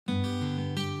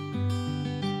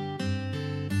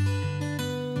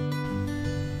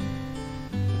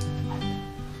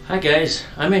Hi guys,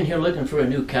 I'm in here looking for a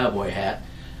new cowboy hat.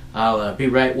 I'll be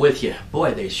right with you.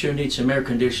 Boy, they sure need some air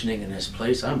conditioning in this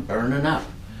place. I'm burning up.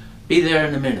 Be there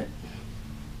in a minute.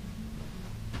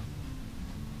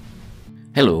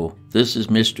 Hello, this is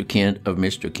Mr. Kent of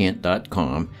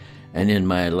MrKent.com, and in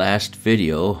my last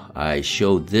video I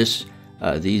showed these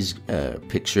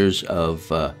pictures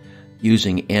of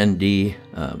using ND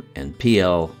and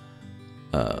PL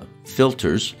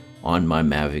filters on my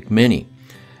Mavic Mini.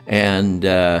 And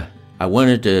I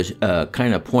wanted to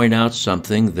kind of point out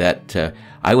something that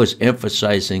I was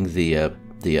emphasizing the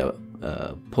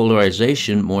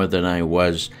polarization more than I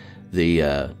was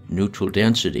the neutral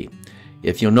density.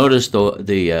 If you'll notice,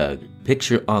 the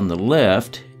picture on the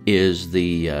left is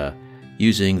the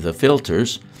using the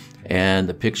filters, and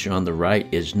the picture on the right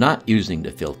is not using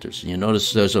the filters. You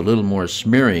notice there's a little more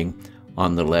smearing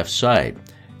on the left side,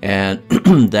 and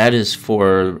that is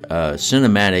for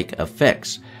cinematic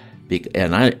effects.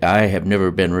 And I have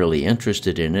never been really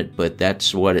interested in it, but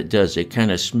that's what it does. It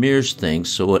kind of smears things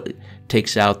so it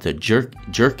takes out the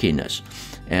jerkiness.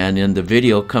 And in the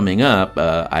video coming up,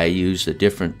 I use a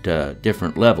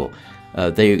different level.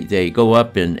 They go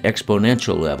up in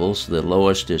exponential levels. The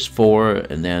lowest is 4,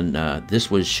 and then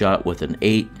this was shot with an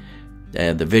 8,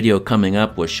 and the video coming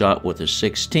up was shot with a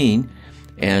 16.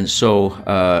 And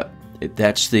so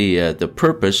that's the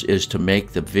purpose is to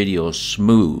make the video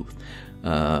smooth.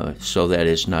 So that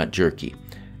it's not jerky,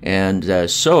 and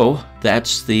so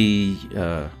that's the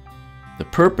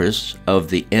purpose of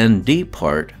the ND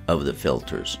part of the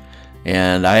filters.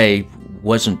 And I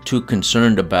wasn't too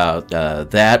concerned about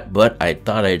that, but I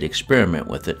thought I'd experiment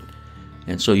with it.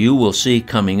 And so you will see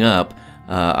coming up,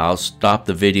 I'll stop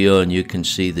the video and you can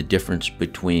see the difference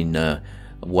between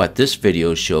what this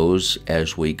video shows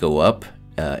as we go up,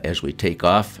 as we take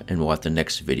off, and what the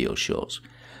next video shows.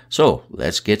 So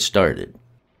let's get started.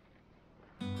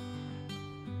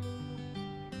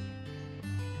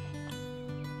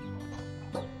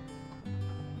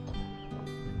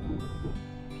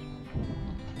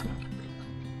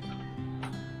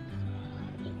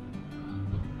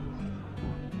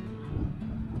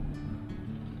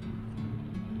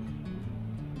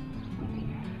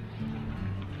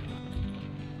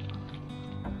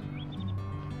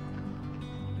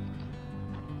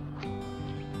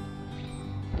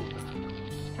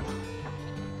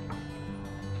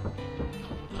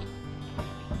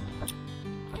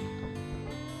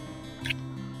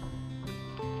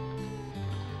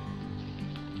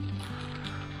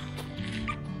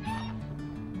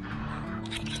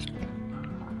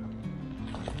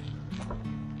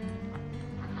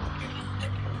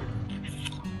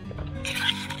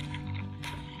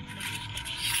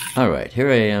 Alright, here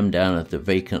I am down at the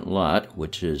vacant lot,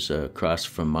 which is across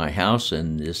from my house,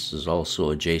 and this is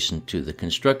also adjacent to the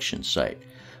construction site.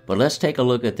 But let's take a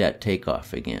look at that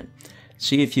takeoff again.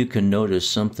 See if you can notice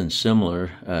something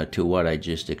similar to what I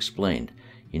just explained.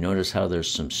 You notice how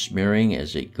there's some smearing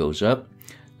as it goes up?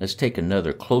 Let's take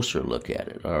another closer look at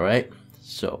it, alright?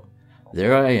 So,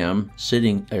 there I am,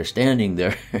 standing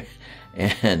there,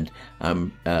 and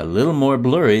I'm a little more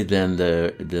blurry than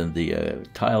the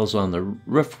tiles on the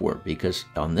roof were, because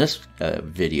on this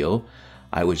video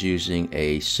I was using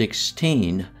a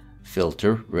 16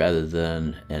 filter rather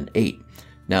than an 8.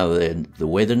 Now the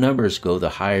way the numbers go, the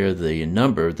higher the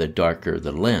number, the darker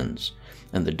the lens.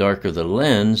 And the darker the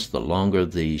lens, the longer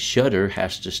the shutter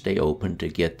has to stay open to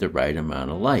get the right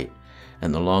amount of light.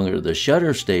 And the longer the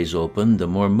shutter stays open, the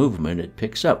more movement it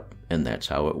picks up. And that's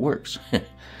how it works.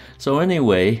 So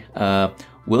anyway,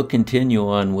 we'll continue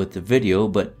on with the video,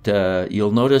 but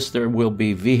you'll notice there will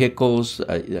be vehicles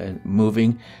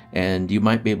moving, and you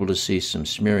might be able to see some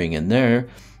smearing in there.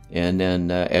 And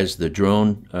then as the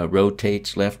drone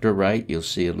rotates left or right, you'll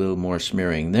see a little more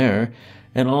smearing there.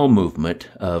 And all movement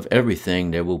of everything,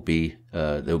 there'll be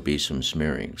some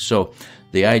smearing. So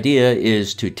the idea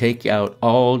is to take out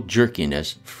all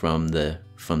jerkiness from the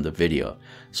video.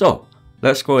 So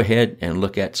let's go ahead and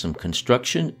look at some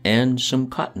construction and some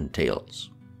cottontails.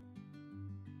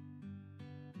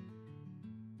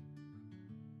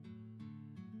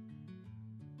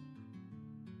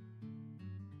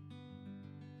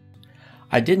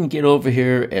 I didn't get over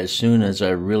here as soon as I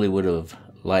really would have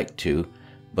liked to,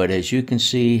 but as you can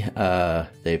see,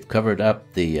 they've covered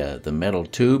up the metal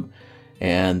tube,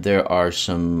 and there are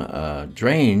some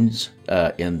drains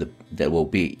that will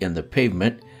be in the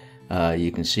pavement.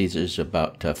 You can see there's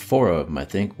about 4 of them, I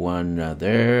think. One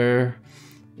there,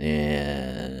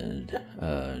 and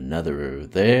another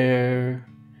there,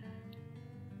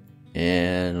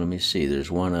 and let me see,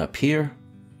 there's one up here,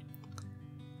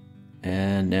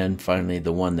 and then finally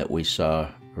the one that we saw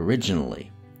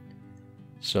originally.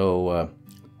 So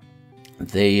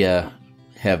they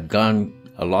have gone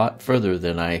a lot further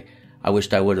than I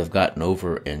wished I would have gotten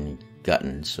over and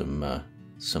gotten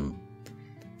some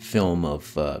film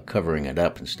of covering it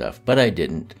up and stuff, but I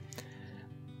didn't.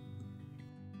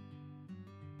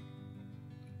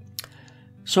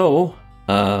 So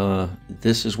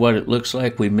this is what it looks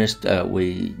like. We missed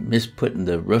putting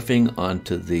the roofing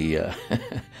onto the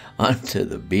onto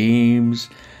the beams,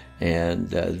 and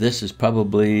this is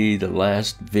probably the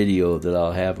last video that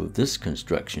I'll have of this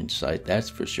construction site, that's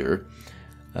for sure.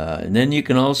 And then you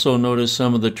can also notice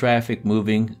some of the traffic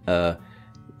moving.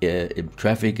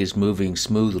 Traffic is moving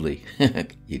smoothly,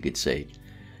 you could say.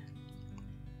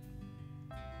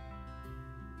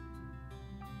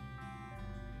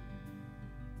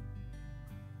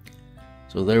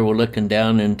 So there we're looking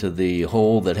down into the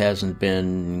hole that hasn't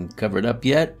been covered up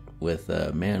yet with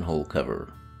a manhole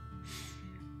cover.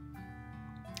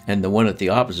 And the one at the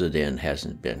opposite end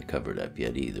hasn't been covered up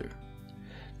yet either.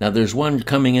 Now there's one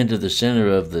coming into the center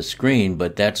of the screen,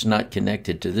 but that's not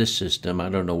connected to this system. I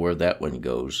don't know where that one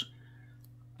goes.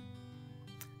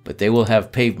 But they will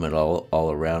have pavement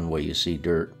all around where you see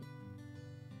dirt.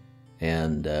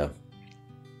 And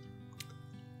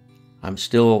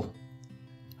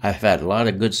I've had a lot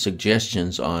of good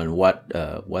suggestions on what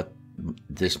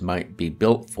this might be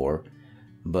built for,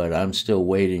 but I'm still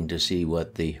waiting to see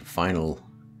what the final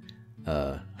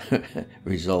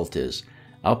result is.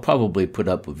 I'll probably put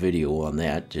up a video on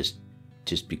that just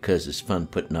because it's fun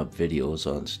putting up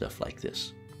videos on stuff like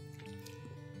this.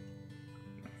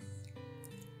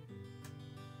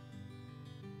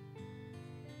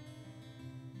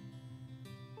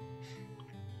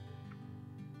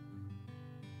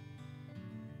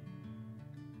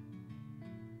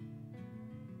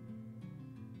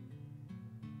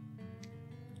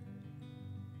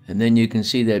 And then you can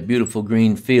see that beautiful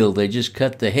green field. They just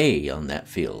cut the hay on that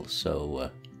field. So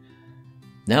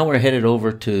now we're headed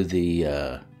over to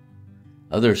the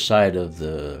other side of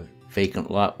the vacant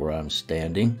lot where I'm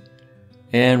standing.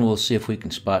 And we'll see if we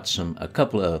can spot a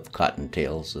couple of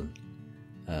cottontails,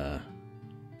 and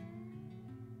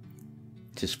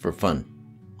just for fun.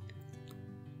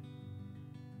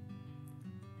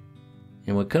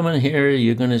 And we're coming here,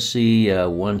 you're going to see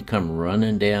one come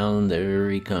running down. There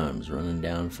he comes, running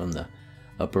down from the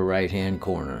upper right-hand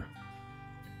corner.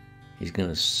 He's going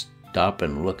to stop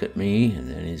and look at me, and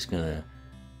then he's going to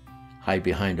hide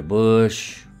behind a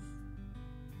bush.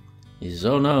 He says,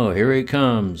 "Oh no, here he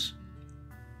comes."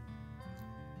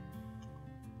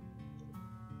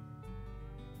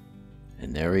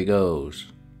 And there he goes.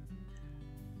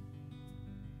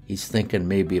 He's thinking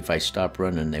maybe if I stop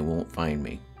running, they won't find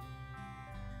me.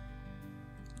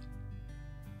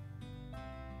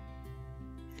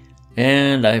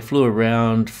 And I flew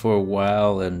around for a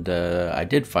while, and I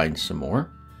did find some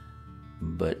more,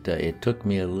 but it took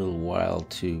me a little while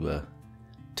to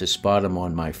spot them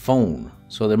on my phone.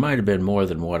 So there might have been more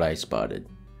than what I spotted.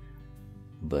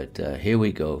 But here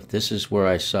we go. This is where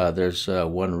I saw there's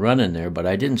one running there, but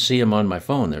I didn't see him on my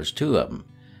phone. There's two of them.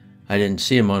 I didn't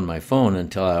see him on my phone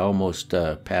until I almost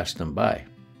passed them by.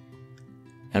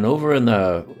 And over in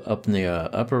the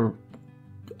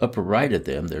upper right of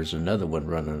them, there's another one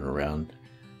running around,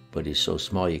 but he's so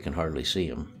small you can hardly see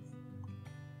him.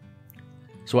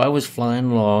 So I was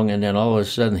flying along, and then all of a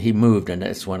sudden he moved, and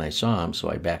that's when I saw him, so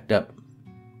I backed up.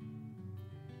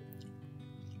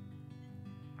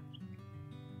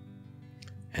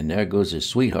 And there goes his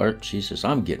sweetheart. She says,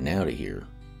 "I'm getting out of here."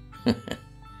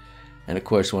 And of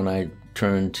course, when I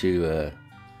turned to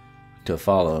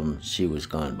follow him, she was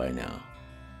gone by now.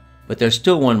 But there's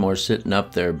still one more sitting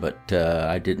up there, but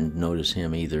I didn't notice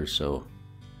him either, so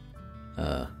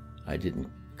I didn't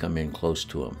come in close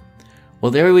to him.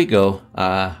 Well, there we go.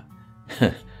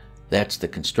 That's the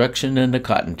construction and the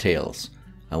cottontails.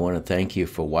 I want to thank you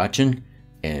for watching,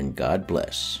 and God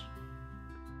bless.